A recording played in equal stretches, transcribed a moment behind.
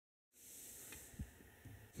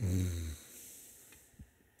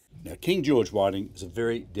Now, King George whiting is a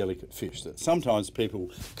very delicate fish that sometimes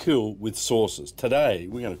people kill with sauces. Today,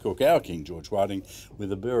 we're going to cook our King George whiting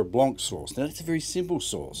with a beurre blanc sauce. Now, it's a very simple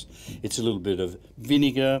sauce. It's a little bit of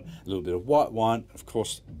vinegar, a little bit of white wine, of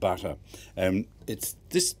course, butter. It's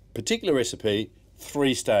this particular recipe,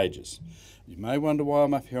 3 stages. You may wonder why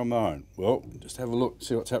I'm up here on my own. Well, just have a look,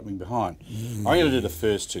 see what's happening behind. I'm going to do the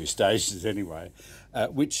first 2 stages anyway,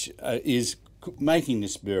 which is making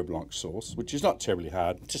this beurre blanc sauce, which is not terribly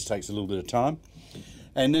hard, it just takes a little bit of time.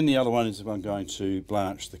 And then the other one is I'm going to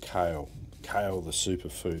blanch the kale, the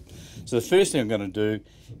superfood. So the first thing I'm going to do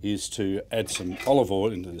is to add some olive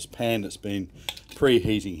oil into this pan that's been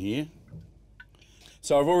preheating here.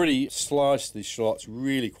 So I've already sliced these shallots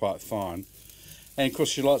really quite fine. And of course,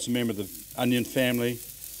 shallot's a member of the onion family.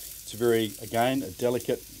 It's again, a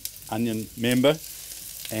delicate onion member.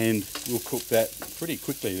 And we'll cook that pretty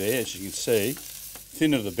quickly there, as you can see.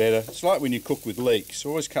 Thinner the better. It's like when you cook with leeks.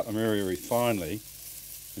 Always cut them very, very finely,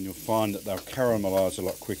 and you'll find that they'll caramelise a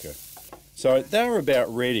lot quicker. So they're about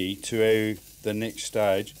ready to the next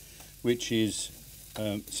stage, which is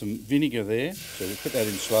some vinegar there. So we'll put that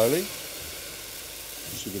in slowly.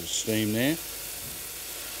 Just a bit of steam there.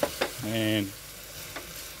 And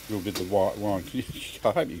a little bit of white wine.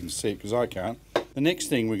 I hope you can see it, because I can't. The next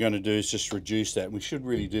thing we're going to do is just reduce that. We should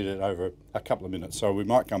really do that over a couple of minutes, so we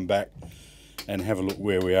might come back and have a look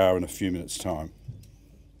where we are in a few minutes' time.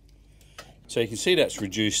 So you can see that's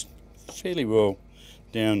reduced fairly well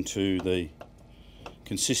down to the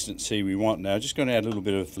consistency we want now. Just going to add a little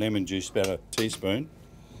bit of lemon juice, about a teaspoon.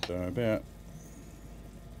 So that'll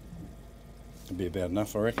be about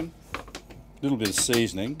enough, I reckon. A little bit of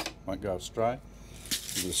seasoning, won't go astray. A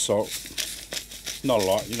little bit of salt. Not a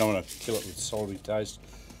lot, you don't want to kill it with salty taste.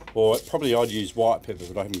 Or probably I'd use white pepper,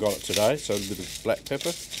 but I haven't got it today, so a little bit of black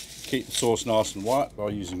pepper. Keep the sauce nice and white by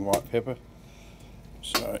using white pepper.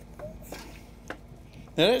 So,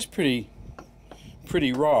 now that's pretty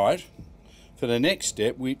right for the next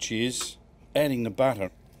step, which is adding the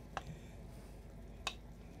butter.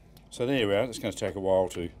 So there we are, it's going to take a while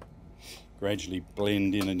to gradually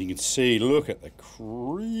blend in, and you can see, look at the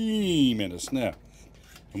creaminess now.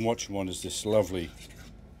 And what you want is this lovely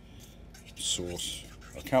sauce.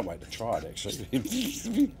 I can't wait to try it, actually.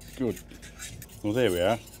 Good. Well, there we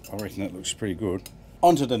are. I reckon that looks pretty good.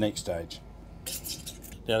 On to the next stage.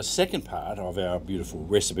 Now, the second part of our beautiful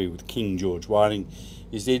recipe with King George whiting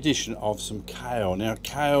is the addition of some kale. Now,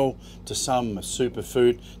 kale, to some, a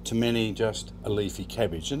superfood, to many, just a leafy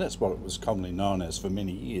cabbage. And that's what it was commonly known as for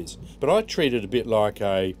many years. But I treat it a bit like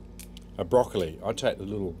a broccoli. I take the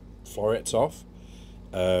little florets off,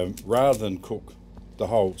 rather than cook the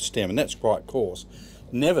whole stem, and that's quite coarse.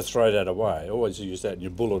 Never throw that away. Always use that in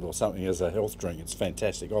your bullet or something as a health drink. It's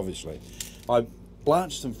fantastic, obviously. I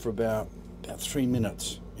blanched them for about 3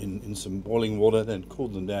 minutes in some boiling water, then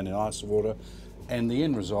cooled them down in ice water, and the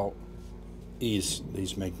end result is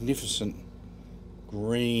these magnificent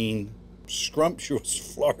green,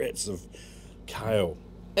 scrumptious florets of kale.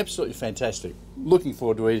 Absolutely fantastic. Looking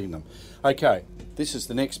forward to eating them. Okay, this is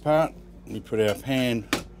the next part. We put our pan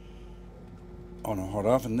on a hot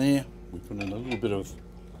oven there. We put in a little bit of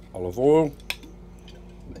olive oil,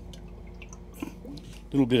 a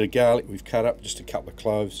little bit of garlic we've cut up, just a couple of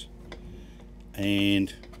cloves,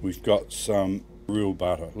 and we've got some real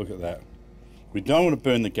butter. Look at that. We don't want to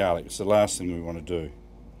burn the garlic. It's the last thing we want to do.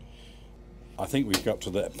 I think we've got to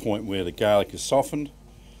that point where the garlic is softened,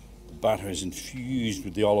 the butter is infused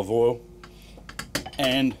with the olive oil,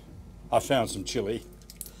 and I found some chilli.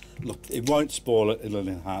 Look, it won't spoil it, it'll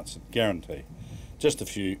enhance it, guarantee. Just a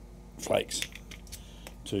few flakes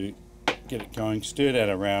to get it going. Stir that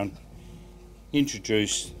around,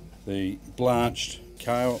 introduce the blanched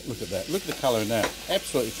kale. Look at that, look at the colour in that,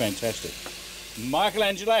 absolutely fantastic. Michael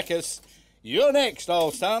Angelakis, you're next,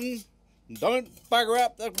 old son. Don't bugger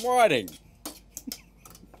up the whiting.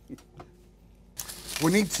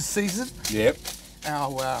 We need to season. Yep.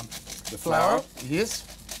 Our the flour. Yes.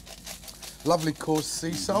 Lovely coarse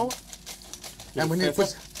sea salt. And we need to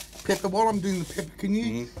put pepper. While I'm doing the pepper, can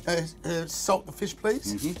you salt the fish,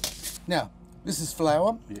 please? Now, this is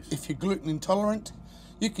flour. Yes. If you're gluten intolerant,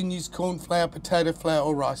 you can use corn flour, potato flour,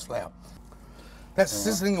 or rice flour. That's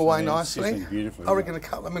sizzling away nicely. Sizzling beautifully. I reckon a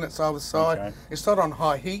couple of minutes either side. Okay. It's not on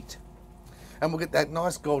high heat, and we'll get that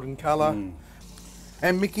nice golden colour.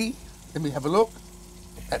 And Mickey, let me have a look.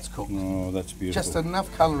 That's cooked. Oh, that's beautiful. Just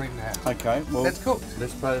enough colour in there. Okay, well, that's cooked.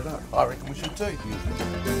 Let's plate it up. I reckon we should too.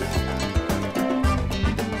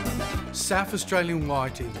 South Australian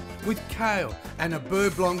whiting with kale and a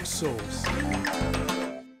beurre blanc sauce.